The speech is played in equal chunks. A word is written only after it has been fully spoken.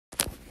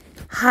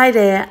Hi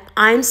there,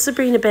 I'm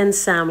Sabrina Ben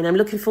Salmi and I'm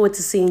looking forward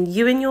to seeing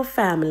you and your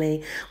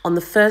family on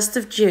the 1st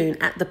of June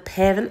at the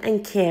Parent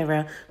and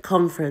Carer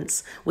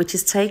Conference, which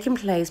is taking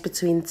place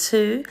between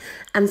 2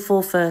 and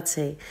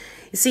 4:30.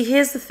 You see,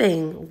 here's the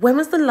thing. When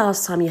was the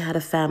last time you had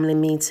a family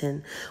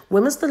meeting?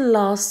 When was the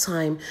last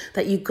time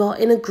that you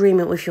got in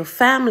agreement with your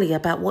family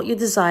about what your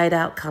desired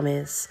outcome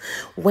is?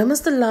 When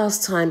was the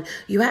last time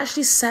you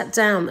actually sat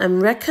down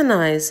and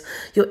recognized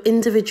your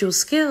individual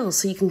skills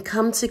so you can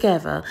come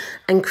together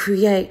and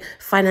create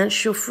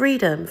financial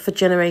freedom for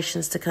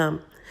generations to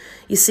come?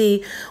 You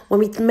see, when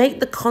we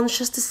make the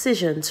conscious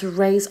decision to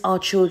raise our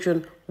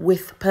children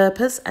with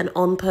purpose and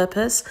on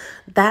purpose,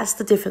 that's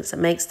the difference that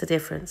makes the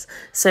difference.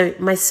 So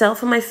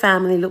myself and my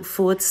family look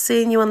forward to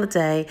seeing you on the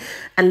day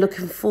and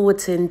looking forward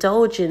to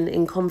indulging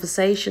in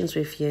conversations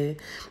with you.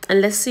 And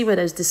let's see where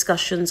those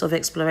discussions of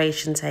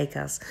exploration take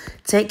us.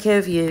 Take care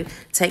of you,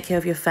 take care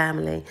of your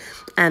family,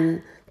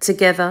 and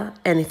together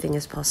anything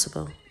is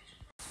possible.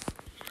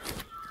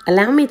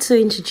 Allow me to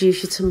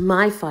introduce you to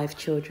my 5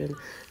 children.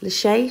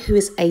 Lachey, who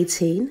is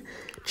 18,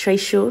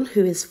 Trayshawn,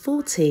 who is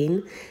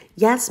 14,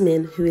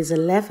 Yasmin, who is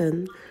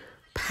 11,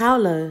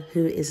 Paolo,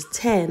 who is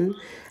 10,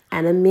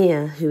 and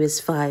Amir, who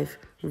is 5.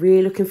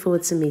 Really looking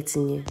forward to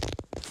meeting you.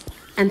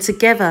 And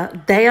together,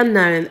 they are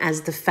known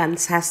as the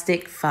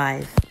Fantastic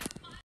 5.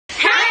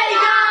 Hey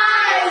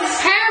guys!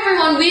 Hey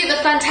everyone, we are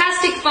the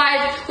Fantastic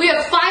 5. We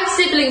are 5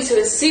 siblings who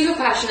are super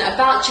passionate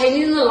about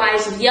changing the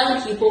lives of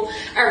young people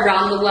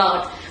around the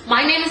world.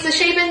 My name is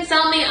Lachey Ben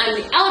Salmi, I'm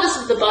the eldest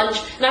of the bunch,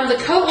 and I'm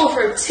the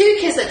co-author of 2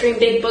 Kids That Dream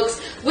Big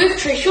books with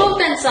Trayshawn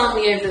Ben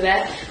Salmi over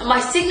there, and my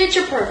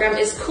signature program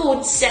is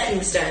called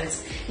Stepping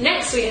Stones.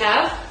 Next we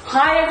have...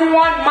 Hi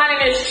everyone, my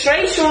name is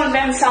Trayshawn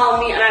Ben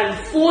Salmi and I'm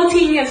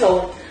 14 years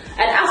old.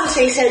 And as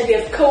Lachey said, we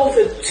have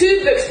co-authored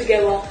 2 books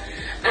together,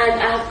 and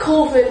I have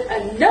co-authored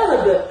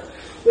another book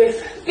with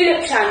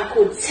Philip Chan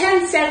called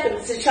 10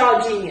 Seconds to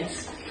Child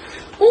Genius.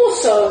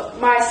 Also,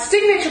 my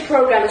signature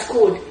program is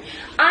called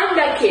I'm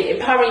That Kid,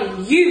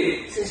 empowering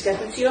you to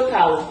step into your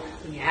power.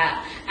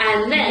 Yeah,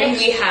 and then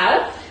we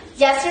have...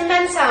 Yasmin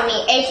Ben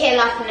Salmi, aka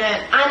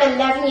Lafino. I'm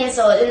 11 years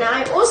old and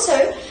I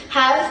also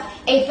have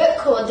a book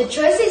called The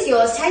Choice Is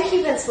Yours, 10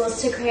 Key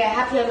Principles to Create a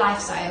Happier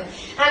Lifestyle.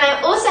 And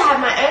I also have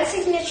my own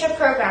signature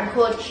program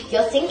called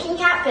Your Thinking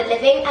Cap for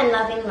Living and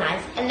Loving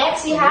Life. And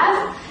next we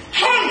have...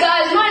 Hey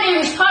guys, my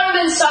name is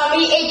Ben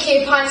Salmi,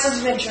 aka Parents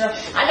Adventurer,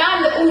 and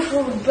I'm the author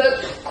of a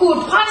book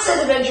called Parents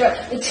Adventurer,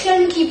 the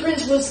 10 Key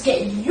Principles to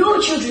Get Your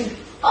Children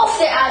off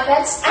their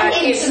iPads and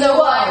into the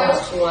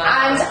world. Wow.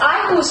 And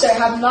I also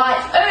have my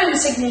own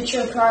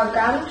signature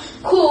program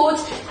called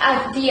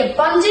The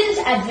Abundant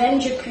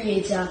Adventure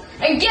Creator.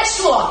 And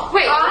guess what?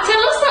 Wait,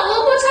 tell us that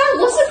one more time.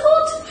 What's it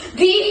called?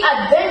 The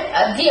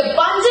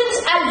Abundant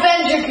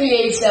Adventure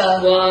Creator.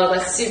 Wow,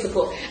 that's super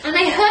cool. And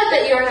I heard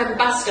that you're an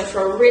ambassador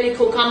for a really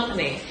cool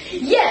company.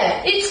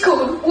 Yeah, it's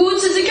called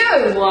Water to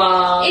Go.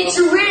 Wow. It's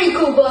a really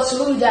cool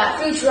bottle that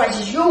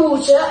filterizes your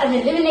water and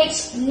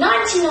eliminates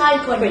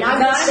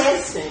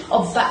 99.9%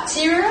 of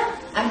bacteria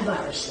and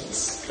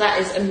viruses. That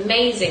is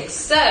amazing.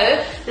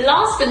 So,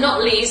 last but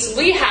not least,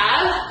 we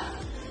have...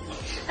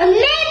 Amir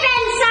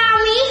Ben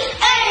Salmi,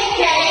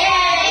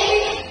 aka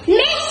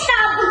Mr.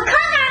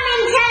 Because I'm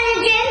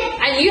Intelligent.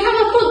 And you have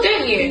a book,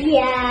 don't you?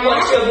 Yeah.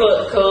 What's your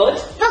book called?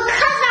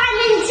 Because I'm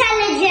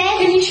intelligent.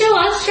 Can you show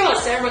us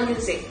so everyone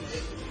can see?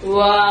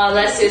 Wow,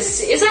 that's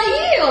just... Is that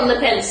you on the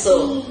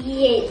pencil?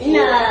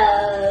 No.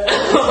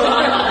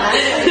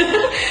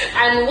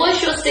 And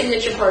what's your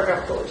signature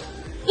program called?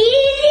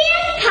 Easy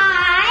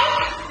Pie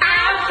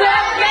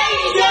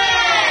Affirmation.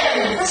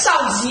 That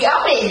sounds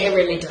yummy. It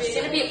really does.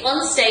 We're going to be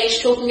on stage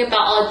talking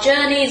about our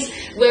journeys,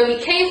 where we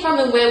came from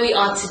and where we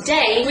are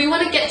today. We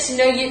want to get to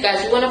know you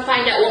guys. We want to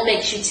find out what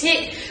makes you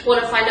tick. We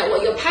want to find out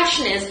what your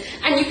passion is.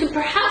 And you can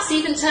perhaps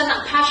even turn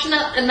that passion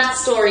and that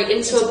story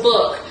into a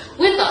book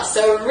with us.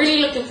 So we're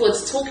really looking forward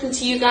to talking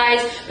to you guys,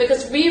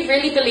 because we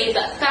really believe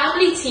that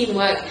family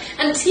teamwork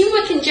and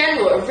teamwork in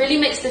general really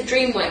makes the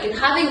dream work, and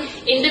having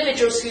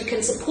individuals who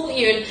can support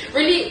you and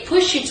really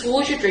push you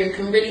towards your dream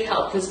can really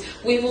help, because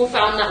we've all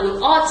found that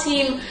with our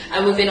team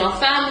and within our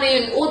family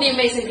and all the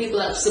amazing people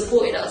that have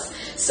supported us.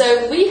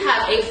 So we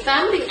have a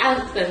family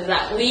anthem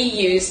that we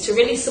use to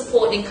really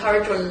support and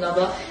encourage one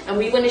another, and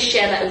we want to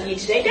share that with you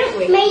today, don't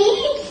we? May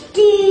you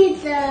do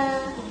the...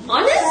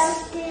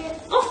 Honest?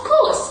 Of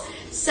course.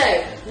 So,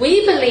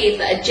 we believe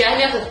that a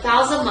journey of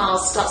 1,000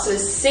 miles starts with a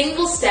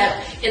single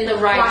step in the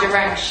right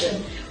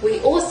direction. We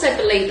also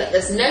believe that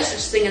there's no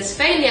such thing as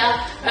failure,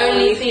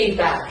 only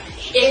feedback.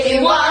 If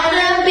you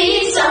wanna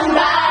be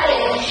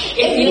somebody,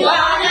 if you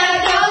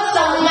wanna go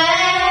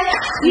somewhere,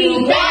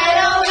 you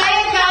better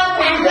wake up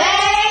and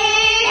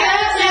make a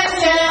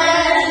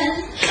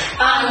session.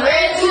 I'm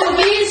ready to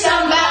be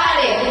somebody.